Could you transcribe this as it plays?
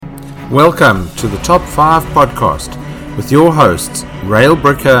Welcome to the Top 5 podcast with your hosts, Rael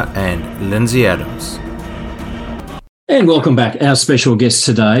Bricker and Lindsay Adams. And welcome back. Our special guest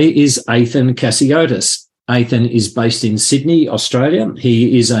today is Athin Cassiotis. Athin is based in Sydney, Australia.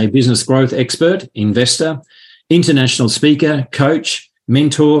 He is a business growth expert, investor, international speaker, coach,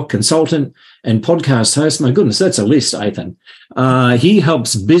 mentor, consultant, and podcast host. My goodness, that's a list, Athin. He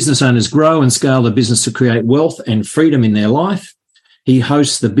helps business owners grow and scale the business to create wealth and freedom in their life. He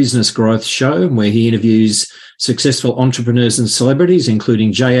hosts the Business Growth Show, where he interviews successful entrepreneurs and celebrities,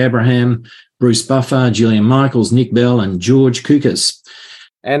 including Jay Abraham, Bruce Buffer, Gillian Michaels, Nick Bell, and George Koukas.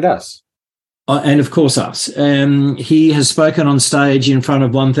 And us. And, of course, us. He has spoken on stage in front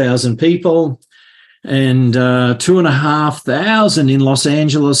of 1,000 people and 2,500 in Los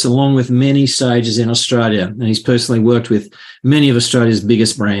Angeles, along with many stages in Australia. And he's personally worked with many of Australia's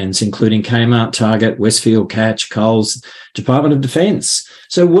biggest brands, including Kmart, Target, Westfield, Catch, Coles, Department of Defence.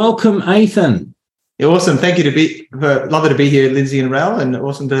 So welcome, Athin. Yeah, awesome. Thank you lovely to be here, Lindsay and Rael, and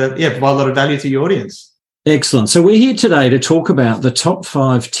awesome to provide a lot of value to your audience. Excellent. So we're here today to talk about the top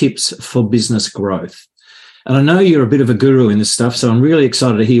 5 tips for business growth. And I know you're a bit of a guru in this stuff, so I'm really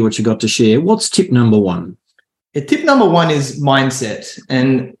excited to hear what you got to share. What's tip number 1? Tip number 1 is mindset.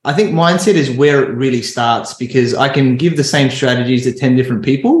 And I think mindset is where it really starts, because I can give the same strategies to 10 different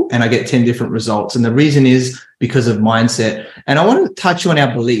people and I get 10 different results. And the reason is because of mindset. And I want to touch on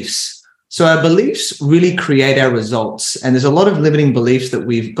our beliefs. So our beliefs really create our results. And there's a lot of limiting beliefs that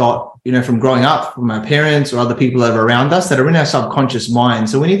we've got, from growing up, from our parents or other people that are around us that are in our subconscious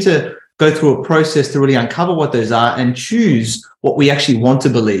mind. So we need to go through a process to really uncover what those are and choose what we actually want to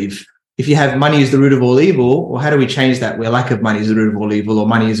believe. If you have money is the root of all evil, well, how do we change that? Where lack of money is the root of all evil, or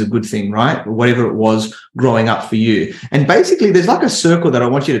money is a good thing, right? Or whatever it was growing up for you. And basically, there's like a circle that I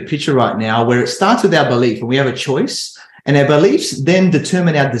want you to picture right now where it starts with our belief and we have a choice, and our beliefs then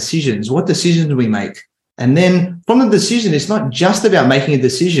determine our decisions. What decisions we make? And then from the decision, it's not just about making a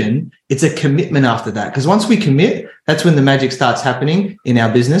decision, it's a commitment after that. Because once we commit, that's when the magic starts happening in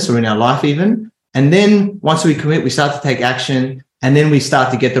our business or in our life even. And then once we commit, we start to take action, and then we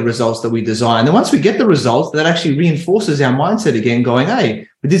start to get the results that we desire. And then once we get the results, that actually reinforces our mindset again, going, hey,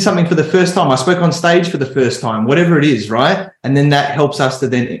 we did something for the first time. I spoke on stage for the first time, whatever it is, right? And then that helps us to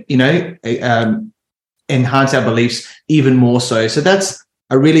then, enhance our beliefs even more so. So that's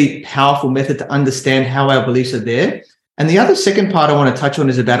a really powerful method to understand how our beliefs are there. And the other second part I want to touch on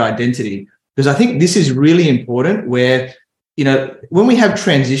is about identity, because I think this is really important where, when we have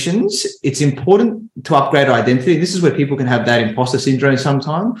transitions, it's important to upgrade our identity. This is where people can have that imposter syndrome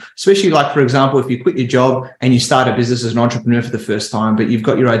sometimes, especially like, for example, if you quit your job and you start a business as an entrepreneur for the first time, but you've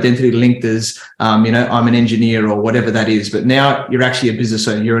got your identity linked as, I'm an engineer or whatever that is, but now you're actually a business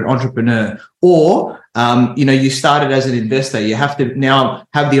owner, you're an entrepreneur, or you started as an investor. You have to now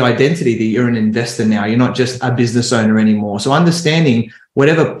have the identity that you're an investor now. You're not just a business owner anymore. So understanding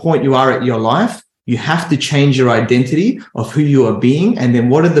whatever point you are at your life, you have to change your identity of who you are being. And then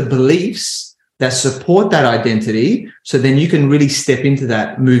what are the beliefs that support that identity? So then you can really step into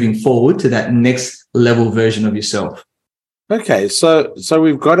that moving forward to that next level version of yourself. Okay, so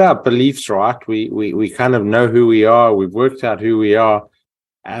we've got our beliefs right. We kind of know who we are. We've worked out who we are.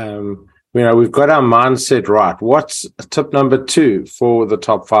 We've got our mindset right. What's tip number 2 for the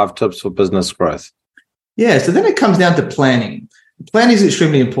top 5 tips for business growth? Yeah, so then it comes down to planning. Planning is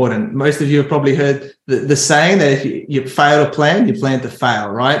extremely important. Most of you have probably heard the saying that if you fail to plan, you plan to fail,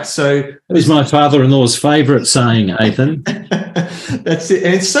 right? So it was my father-in-law's favourite saying, Athin. That's it.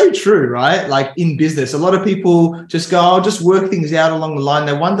 And it's so true, right? Like in business, a lot of people just go, I'll just work things out along the line.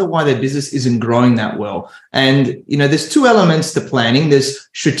 They wonder why their business isn't growing that well. And, there's 2 elements to planning. There's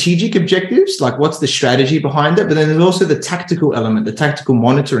strategic objectives, like what's the strategy behind it? But then there's also the tactical element, the tactical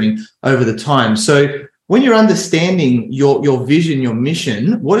monitoring over the time. So when you're understanding your vision, your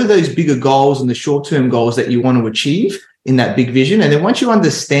mission, what are those bigger goals and the short-term goals that you want to achieve in that big vision? And then once you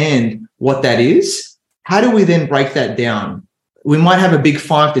understand what that is, how do we then break that down? We might have a big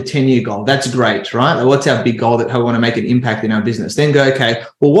 5 to 10 year goal. That's great, right? Like what's our big goal that how we want to make an impact in our business? Then go, okay,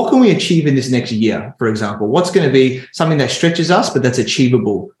 well, what can we achieve in this next year, for example? What's going to be something that stretches us, but that's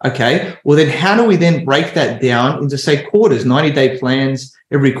achievable? Okay, well, then how do we then break that down into, say, quarters, 90-day plans?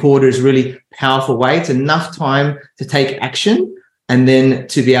 Every quarter is a really powerful way. It's enough time to take action and then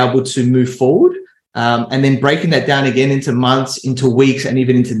to be able to move forward. And then breaking that down again into months, into weeks, and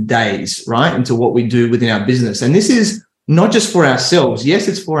even into days, right? Into what we do within our business. And this is not just for ourselves. Yes,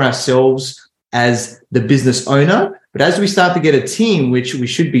 it's for ourselves as the business owner, But as we start to get a team, which we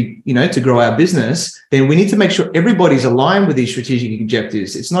should be, to grow our business, then we need to make sure everybody's aligned with these strategic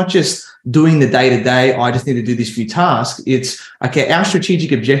objectives. It's not just doing the day-to-day, I just need to do these few tasks. It's, okay, our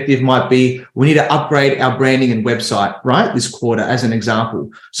strategic objective might be we need to upgrade our branding and website, right, this quarter as an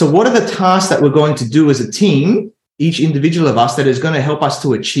example. So what are the tasks that we're going to do as a team, each individual of us, that is going to help us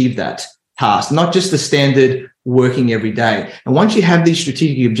to achieve that task, not just the standard working every day. And once you have these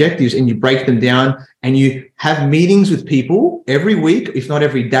strategic objectives and you break them down and you have meetings with people every week, if not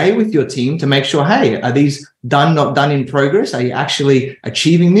every day, with your team to make sure, hey, are these done, not done, in progress? Are you actually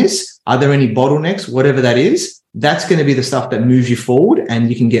achieving this? Are there any bottlenecks? Whatever that is, that's going to be the stuff that moves you forward, and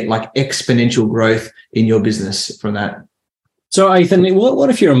you can get like exponential growth in your business from that. So, Athin, what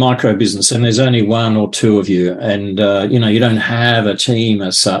if you're a micro business and there's only one or two of you, and you don't have a team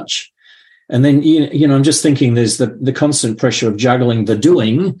as such? And then, I'm just thinking there's the constant pressure of juggling the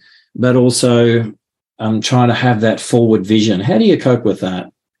doing, but also trying to have that forward vision. How do you cope with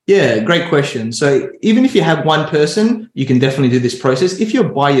that? Yeah, great question. So even if you have one person, you can definitely do this process. If you're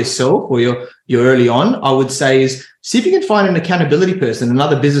by yourself or you're early on, I would say is see if you can find an accountability person,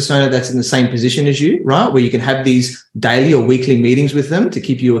 another business owner that's in the same position as you, right? Where you can have these daily or weekly meetings with them to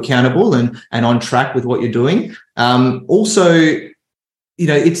keep you accountable and on track with what you're doing. Also,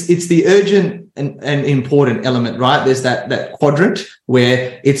 it's the urgent and important element, right? There's that quadrant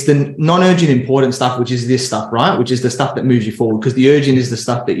where it's the non-urgent important stuff, which is this stuff, right? Which is the stuff that moves you forward, because the urgent is the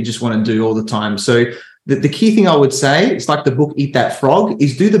stuff that you just want to do all the time. So the key thing I would say, it's like the book Eat That Frog,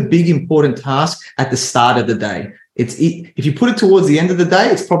 is do the big important task at the start of the day. If you put it towards the end of the day,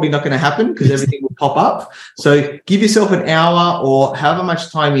 it's probably not going to happen because everything will pop up. So give yourself an hour or however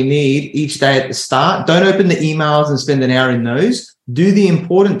much time you need each day at the start. Don't open the emails and spend an hour in those. Do the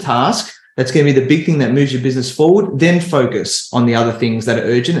important task. That's going to be the big thing that moves your business forward. Then focus on the other things that are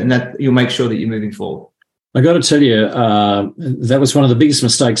urgent, and that you'll make sure that you're moving forward. I got to tell you, that was one of the biggest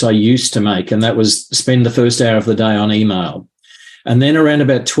mistakes I used to make, and that was spend the first hour of the day on email. And then around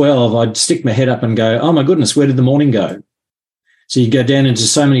about 12, I'd stick my head up and go, oh, my goodness, where did the morning go? So you go down into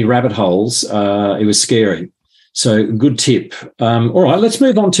so many rabbit holes. It was scary. So good tip. All right, let's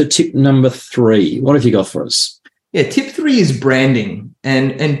move on to tip number 3. What have you got for us? Yeah, tip 3 is branding.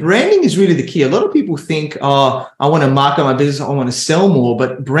 And branding is really the key. A lot of people think, oh, I want to market my business, I want to sell more,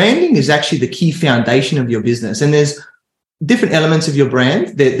 but branding is actually the key foundation of your business. And there's different elements of your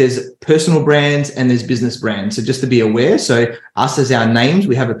brand. There's personal brands and there's business brands. So just to be aware, so us as our names,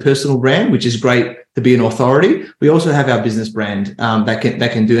 we have a personal brand, which is great to be an authority. We also have our business brand that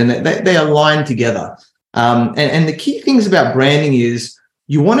can do, and they align together. And the key things about branding is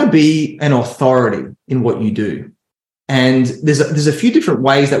you want to be an authority in what you do. And there's a few different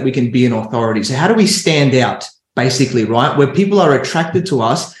ways that we can be an authority. So how do we stand out, basically, right? Where people are attracted to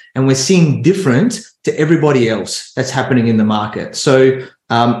us and we're seeing different to everybody else that's happening in the market. So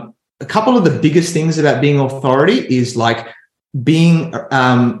a couple of the biggest things about being authority is like being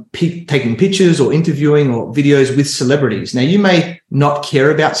taking pictures or interviewing or videos with celebrities. Now, you may not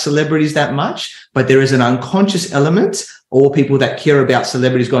care about celebrities that much, but there is an unconscious element, or people that care about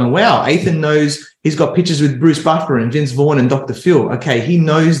celebrities going, wow, Athin knows, he's got pictures with Bruce Buffer and Vince Vaughn and Dr. Phil. Okay, he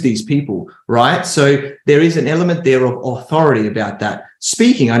knows these people, right? So there is an element there of authority about that.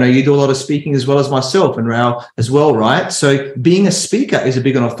 Speaking, I know you do a lot of speaking as well as myself and Raul as well, right? So being a speaker is a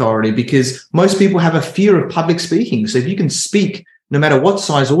big authority because most people have a fear of public speaking. So if you can speak, no matter what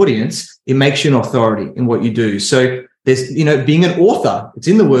size audience, it makes you an authority in what you do. So there's, being an author, it's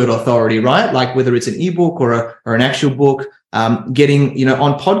in the word authority, right? Like whether it's an ebook or an actual book, getting,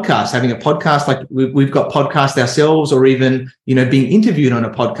 on podcasts, having a podcast, like we've got podcasts ourselves, or even, being interviewed on a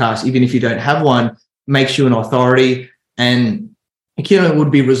podcast, even if you don't have one, makes you an authority. And it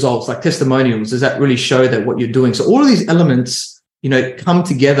would be results like testimonials. Does that really show that what you're doing? So all of these elements, come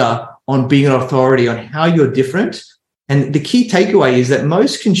together on being an authority on how you're different. And the key takeaway is that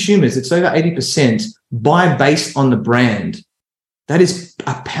most consumers, it's over 80%, buy based on the brand. That is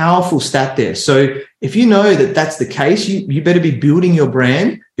a powerful stat there. So if you know that that's the case, you better be building your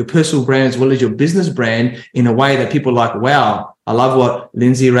brand, your personal brand, as well as your business brand in a way that people are like, wow, I love what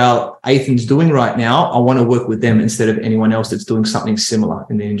Lindsay, Raul, Athin's doing right now. I want to work with them instead of anyone else that's doing something similar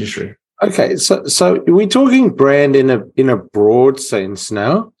in the industry. Okay, so we're talking brand in a broad sense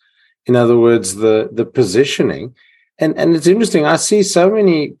now. In other words, the positioning. And it's interesting. I see so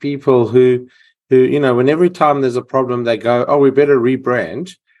many people who, when every time there's a problem, they go, oh, we better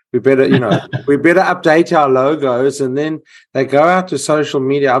rebrand. We better, we better update our logos. And then they go out to social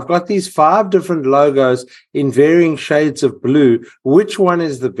media. I've got these 5 different logos in varying shades of blue. Which one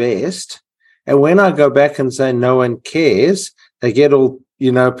is the best? And when I go back and say no one cares, they get all,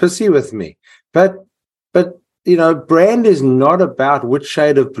 pissy with me. But brand is not about which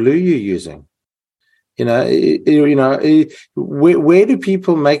shade of blue you're using. Where do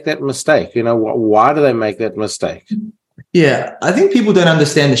people make that mistake? Why do they make that mistake? Yeah, I think people don't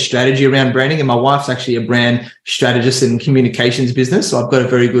understand the strategy around branding. And my wife's actually a brand strategist in communications business. So I've got a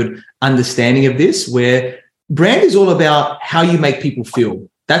very good understanding of this, where brand is all about how you make people feel.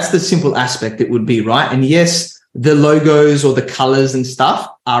 That's the simple aspect it would be, right? And yes, the logos or the colors and stuff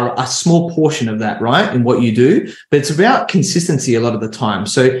are a small portion of that, right, in what you do. But it's about consistency a lot of the time.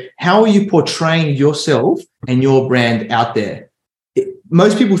 So how are you portraying yourself and your brand out there?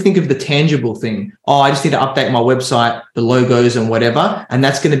 Most people think of the tangible thing. Oh, I just need to update my website, the logos and whatever, and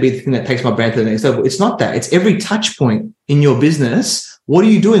that's going to be the thing that takes my brand to the next level. It's not that. It's every touch point in your business. What are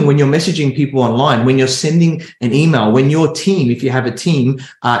you doing when you're messaging people online, when you're sending an email, when your team, if you have a team,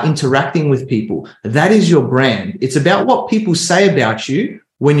 are interacting with people? That is your brand. It's about what people say about you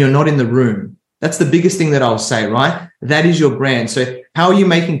when you're not in the room. That's the biggest thing that I'll say, right? That is your brand. So how are you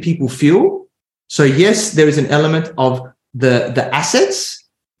making people feel? So yes, there is an element of the assets,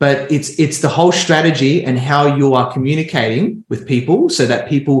 but it's the whole strategy and how you are communicating with people so that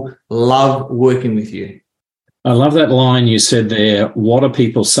people love working with you. I love that line you said there. What are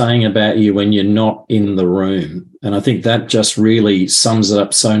people saying about you when you're not in the room? And I think that just really sums it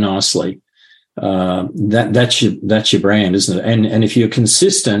up so nicely. That's your brand, isn't it? And if you're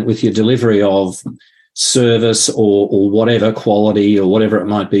consistent with your delivery of service or whatever quality or whatever it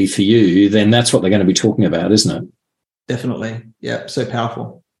might be for you, then that's what they're going to be talking about, isn't it? Definitely. Yeah. So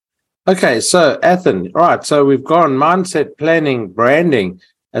powerful. Okay. So Athin, all right. So we've gone mindset, planning, branding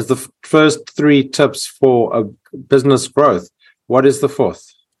as the first 3 tips for a business growth. What is the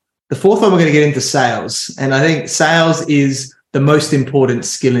fourth? The fourth one, we're going to get into sales. And I think sales is the most important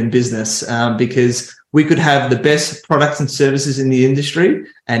skill in business, because we could have the best products and services in the industry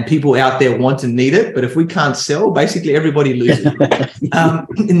and people out there want and need it. But if we can't sell, basically everybody loses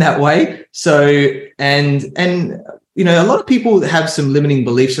in that way. So, and a lot of people have some limiting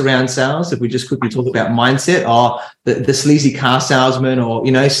beliefs around sales. If we just quickly talk about mindset, or the sleazy car salesman,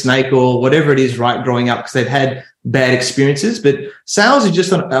 or, snake, or whatever it is, right, growing up because they've had bad experiences. But sales is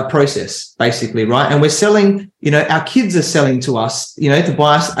just a process, basically, right? And we're selling, our kids are selling to us, to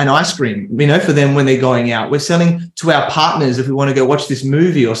buy us an ice cream, for them when they're going out. We're selling to our partners if we want to go watch this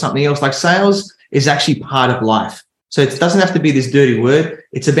movie or something else. Like, sales is actually part of life. So it doesn't have to be this dirty word.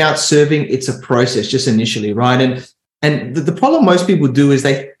 It's about serving. It's a process just initially, right? And the problem most people do is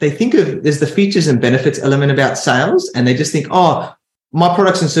they think of, there's the features and benefits element about sales, and they just think, oh, my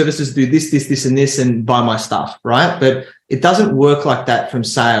products and services do this, this, this, and this, and buy my stuff, right? But it doesn't work like that from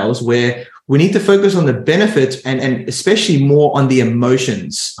sales, where we need to focus on the benefits and especially more on the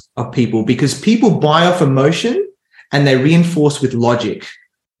emotions of people, because people buy off emotion and they reinforce with logic.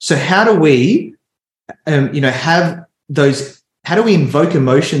 So how do we, have those? How do we invoke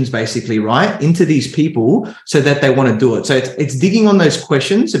emotions, basically, right, into these people so that they want to do it? So it's digging on those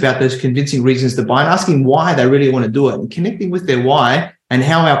questions about those convincing reasons to buy and asking why they really want to do it, and connecting with their why and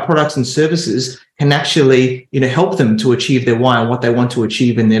how our products and services can actually, help them to achieve their why and what they want to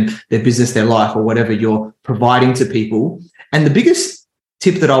achieve in their business, their life, or whatever you're providing to people. And the biggest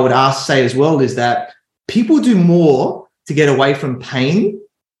tip that I would say as well is that people do more to get away from pain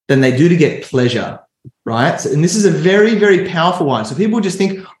than they do to get pleasure. Right. So, and this is a very, very powerful one. So people just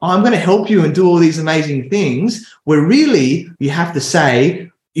think, oh, I'm going to help you and do all these amazing things, where really you have to say,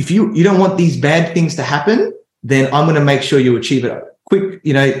 if you don't want these bad things to happen, then I'm going to make sure you achieve it.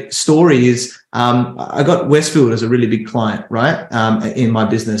 Quick, story is, I got Westfield as a really big client, right, in my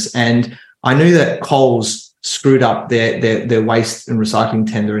business. And I knew that Coles screwed up their waste and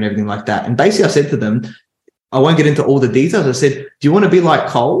recycling tender and everything like that. And basically I said to them, I won't get into all the details. I said, do you want to be like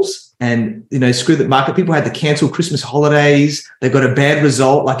Coles and, screw the market? People had to cancel Christmas holidays. They got a bad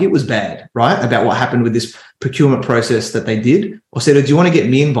result. Like, it was bad, right? About what happened with this procurement process that they did. Or said, do you want to get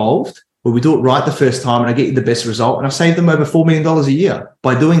me involved? Where we do it right the first time and I get you the best result. And I saved them over $4 million a year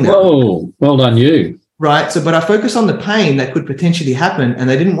by doing that. Whoa, well done you. Right. So, but I focused on the pain that could potentially happen, and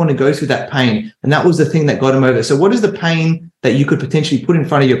they didn't want to go through that pain. And that was the thing that got them over. So what is the pain that you could potentially put in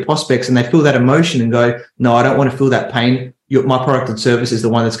front of your prospects, and they feel that emotion and go, no, I don't want to feel that pain. My product and service is the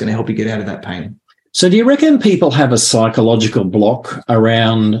one that's going to help you get out of that pain. So do you reckon people have a psychological block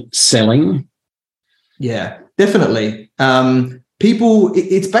around selling? Yeah, definitely. People,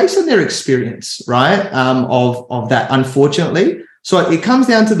 it's based on their experience, right? Of that, unfortunately. So it comes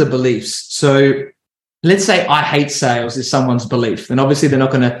down to the beliefs. So let's say I hate sales is someone's belief, then obviously they're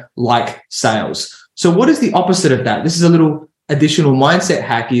not going to like sales. So what is the opposite of that? This is a little additional mindset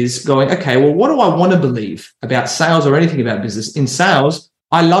hack, is going, okay, well, what do I want to believe about sales or anything about business? In sales,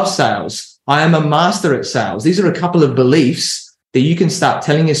 I love sales. I am a master at sales. These are a couple of beliefs that you can start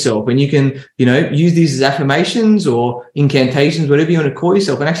telling yourself, and you can, use these as affirmations or incantations, whatever you want to call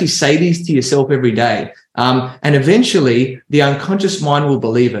yourself, and actually say these to yourself every day. And eventually the unconscious mind will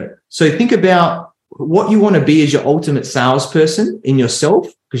believe it. So think about what you want to be as your ultimate salesperson in yourself,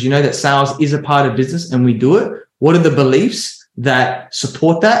 because you know that sales is a part of business and we do it. What are the beliefs that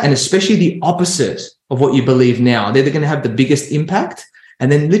support that? And especially the opposite of what you believe now. They're going to have the biggest impact.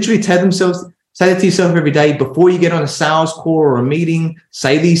 And then literally say that to yourself every day before you get on a sales call or a meeting.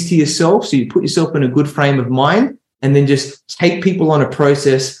 Say these to yourself so you put yourself in a good frame of mind, and then just take people on a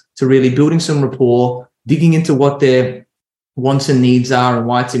process to really building some rapport, digging into what their wants and needs are and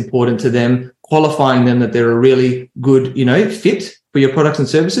why it's important to them, qualifying them that they're a really good, fit for your products and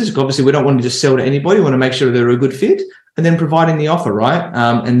services. Obviously, we don't want to just sell to anybody. We want to make sure they're a good fit, and then providing the offer, right?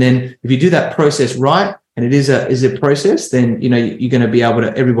 And then if you do that process right, and it is a process, then, you're going to be able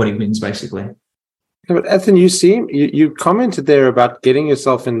to, everybody wins basically. Yeah, but Athin, you commented there about getting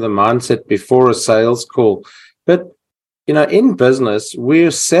yourself in the mindset before a sales call. But, in business,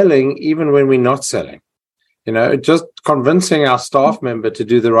 we're selling even when we're not selling. Just convincing our staff member to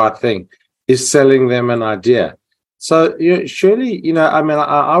do the right thing is selling them an idea. So surely,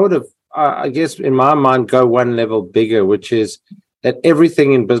 I would have, I guess in my mind, go one level bigger, which is that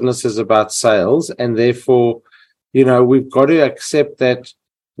everything in business is about sales. And therefore, we've got to accept that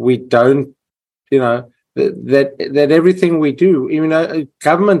we don't, that everything we do, even a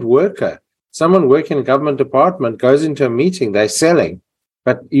government worker, someone working in a government department goes into a meeting, they're selling,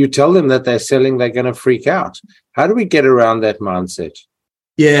 but you tell them that they're selling, they're going to freak out. How do we get around that mindset?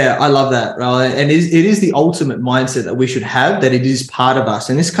 Yeah, I love that, right? And it is the ultimate mindset that we should have, that it is part of us.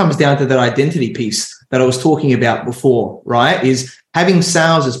 And this comes down to that identity piece that I was talking about before, right? Is having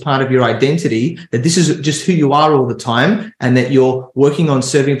sales as part of your identity, that this is just who you are all the time, and that you're working on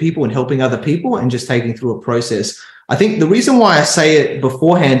serving people and helping other people and just taking through a process. I think the reason why I say it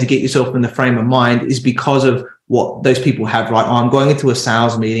beforehand to get yourself in the frame of mind is because of what those people have, right? Oh, I'm going into a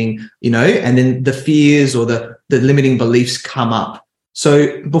sales meeting, and then the fears or the limiting beliefs come up.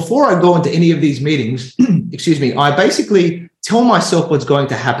 So before I go into any of these meetings, I basically tell myself what's going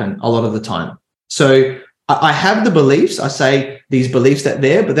to happen a lot of the time. So I have the beliefs. I say these beliefs that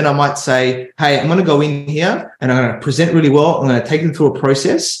there, but then I might say, hey, I'm going to go in here and I'm going to present really well. I'm going to take them through a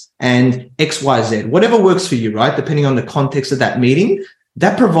process and X, Y, Z, whatever works for you, right? Depending on the context of that meeting,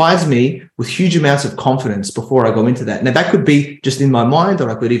 that provides me with huge amounts of confidence before I go into that. Now, that could be just in my mind, or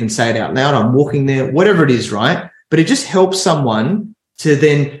I could even say it out loud. I'm walking there, whatever it is, right? But it just helps someone to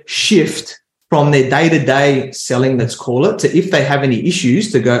then shift from their day-to-day selling, let's call it, to if they have any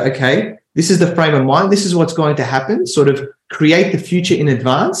issues, to go, okay, this is the frame of mind. This is what's going to happen. Sort of create the future in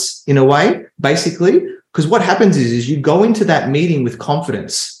advance in a way, basically. Because what happens is you go into that meeting with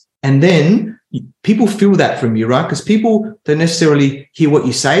confidence, and then people feel that from you, right? Because people don't necessarily hear what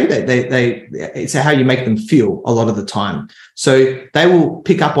you say. It's how you make them feel a lot of the time. So they will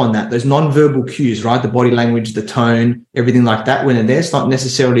pick up on that, those non-verbal cues, right? The body language, the tone, everything like that. When they're there, it's not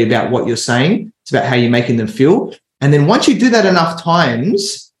necessarily about what you're saying. It's about how you're making them feel. And then once you do that enough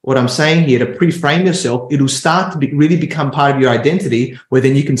times, what I'm saying here, to pre-frame yourself, it'll start to really become part of your identity, where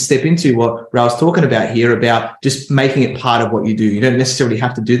then you can step into what Raul's talking about here, about just making it part of what you do. You don't necessarily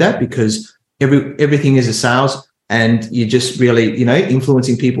have to do that, because everything is a sales, and you're just really,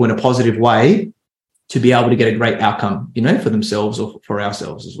 influencing people in a positive way to be able to get a great outcome, for themselves or for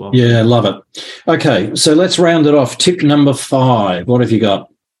ourselves as well. Yeah, love it. Okay, so let's round it off. Tip number 5. What have you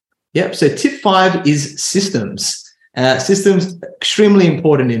got? Yep. So tip 5 is systems. Systems extremely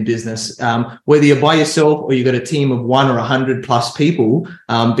important in business, whether you're by yourself or you've got a team of 1 or 100 plus people,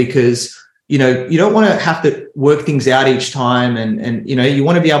 because you don't want to have to work things out each time, and you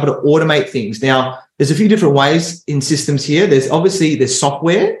want to be able to automate things. Now, there's a few different ways in systems here. There's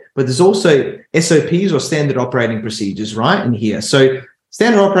software, but there's also SOPs, or standard operating procedures, right, in here. So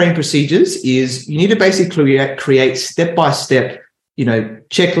standard operating procedures is you need to basically create step-by-step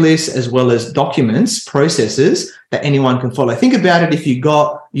checklists, as well as documents, processes that anyone can follow. Think about it. If you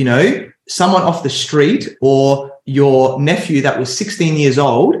got, someone off the street, or your nephew that was 16 years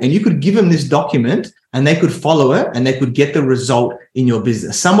old, and you could give them this document and they could follow it and they could get the result in your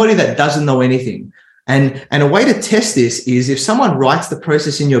business. Somebody that doesn't know anything. And a way to test this is, if someone writes the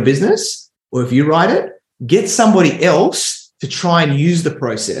process in your business, or if you write it, get somebody else to try and use the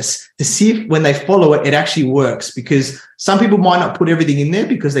process to see if when they follow it, it actually works, because some people might not put everything in there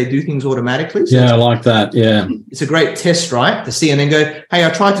because they do things automatically. So I like that. Yeah. It's a great test, right? To see, and then go, hey,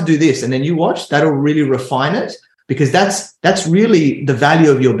 I tried to do this. And then you watch, that'll really refine it, because that's really the value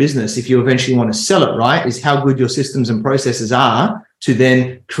of your business. If you eventually want to sell it, right, is how good your systems and processes are to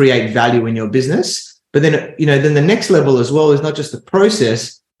then create value in your business. But then, then the next level as well is not just the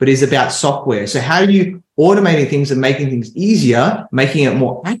process, but is about software. So how are you automating things and making things easier, making it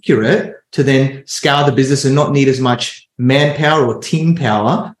more accurate to then scale the business and not need as much manpower or team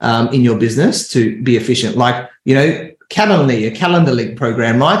power in your business to be efficient? Like, Calendly, a calendar link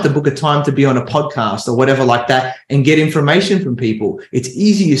program, right? To book a time to be on a podcast or whatever like that and get information from people. It's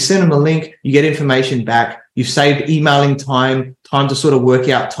easy. You send them a link, you get information back. You've saved emailing time to sort of work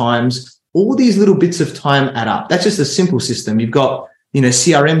out times. All these little bits of time add up. That's just a simple system. You've got,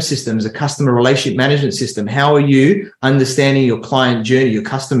 CRM systems, a customer relationship management system. How are you understanding your client journey, your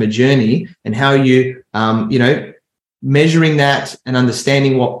customer journey, and how are you, measuring that and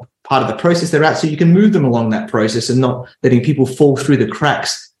understanding what part of the process they're at, so you can move them along that process and not letting people fall through the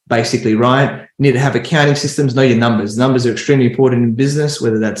cracks, basically, right? You need to have accounting systems, know your numbers. Numbers are extremely important in business,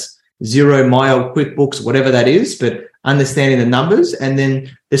 whether that's Xero, Mile, QuickBooks, whatever that is, but understanding the numbers. And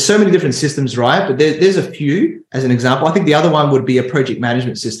then there's so many different systems, right? But there's a few as an example. I think the other one would be a project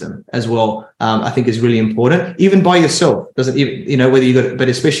management system as well. I think is really important, even by yourself. Doesn't even, whether you got, but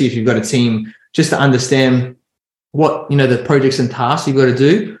especially if you've got a team, just to understand what, the projects and tasks you've got to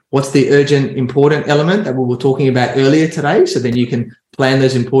do. What's the urgent, important element that we were talking about earlier today? So then you can plan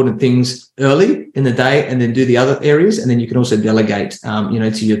those important things early in the day and then do the other areas. And then you can also delegate,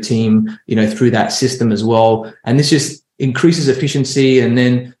 to your team, through that system as well. And this just increases efficiency. And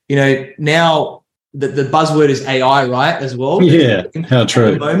then, now the buzzword is AI, right, as well? Yeah, how true.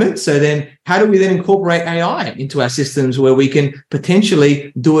 At the moment. So then how do we then incorporate AI into our systems where we can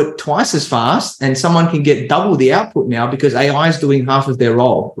potentially do it twice as fast and someone can get double the output now because AI is doing half of their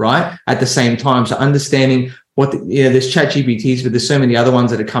role, right, at the same time? So understanding what, there's ChatGPTs, but there's so many other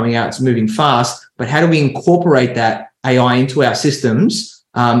ones that are coming out. It's moving fast. But how do we incorporate that AI into our systems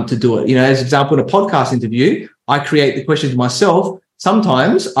to do it? As an example, in a podcast interview, I create the questions myself.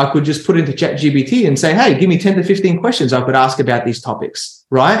 Sometimes I could just put into ChatGPT and say, hey, give me 10 to 15 questions I could ask about these topics,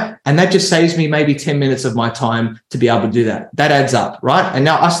 right? And that just saves me maybe 10 minutes of my time to be able to do that. That adds up, right? And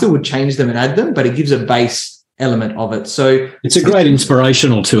now I still would change them and add them, but it gives a base element of it. So it's a great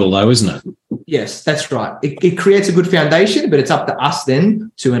inspirational tool though, isn't it? Yes, that's right. It creates a good foundation, but it's up to us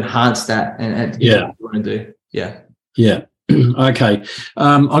then to enhance that and what we want to do. Yeah. Yeah. Okay.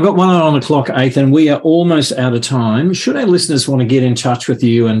 I got one on the clock, Athin. We are almost out of time. Should our listeners want to get in touch with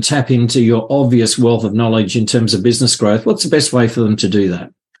you and tap into your obvious wealth of knowledge in terms of business growth, what's the best way for them to do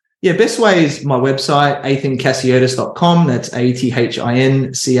that? Yeah, best way is my website, athincassiotis.com. That's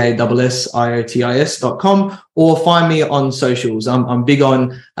ATHINCASSIOTIS.com, or find me on socials. I'm big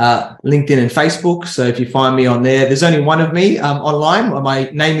on LinkedIn and Facebook. So if you find me on there, there's only one of me online. My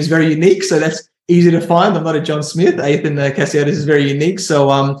name is very unique, so that's easy to find. I'm not a John Smith. Athin Cassiotis is very unique. So,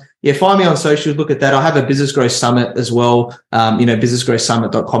 find me on socials. Look at that. I'll have a business growth summit as well.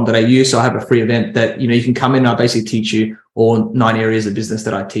 businessgrowthsummit.com.au. So I have a free event that, you can come in and I basically teach you all 9 areas of business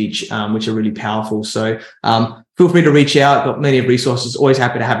that I teach, which are really powerful. So, feel free to reach out. Got plenty of resources. Always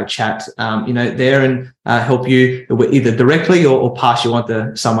happy to have a chat, there and help you either directly or pass you on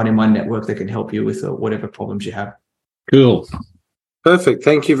to someone in my network that can help you with whatever problems you have. Cool. Perfect.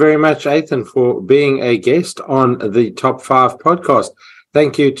 Thank you very much, Athin, for being a guest on the Top 5 podcast.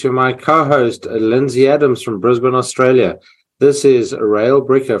 Thank you to my co-host, Lindsay Adams from Brisbane, Australia. This is Rael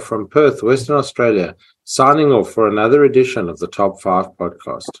Bricker from Perth, Western Australia, signing off for another edition of the Top 5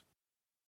 podcast.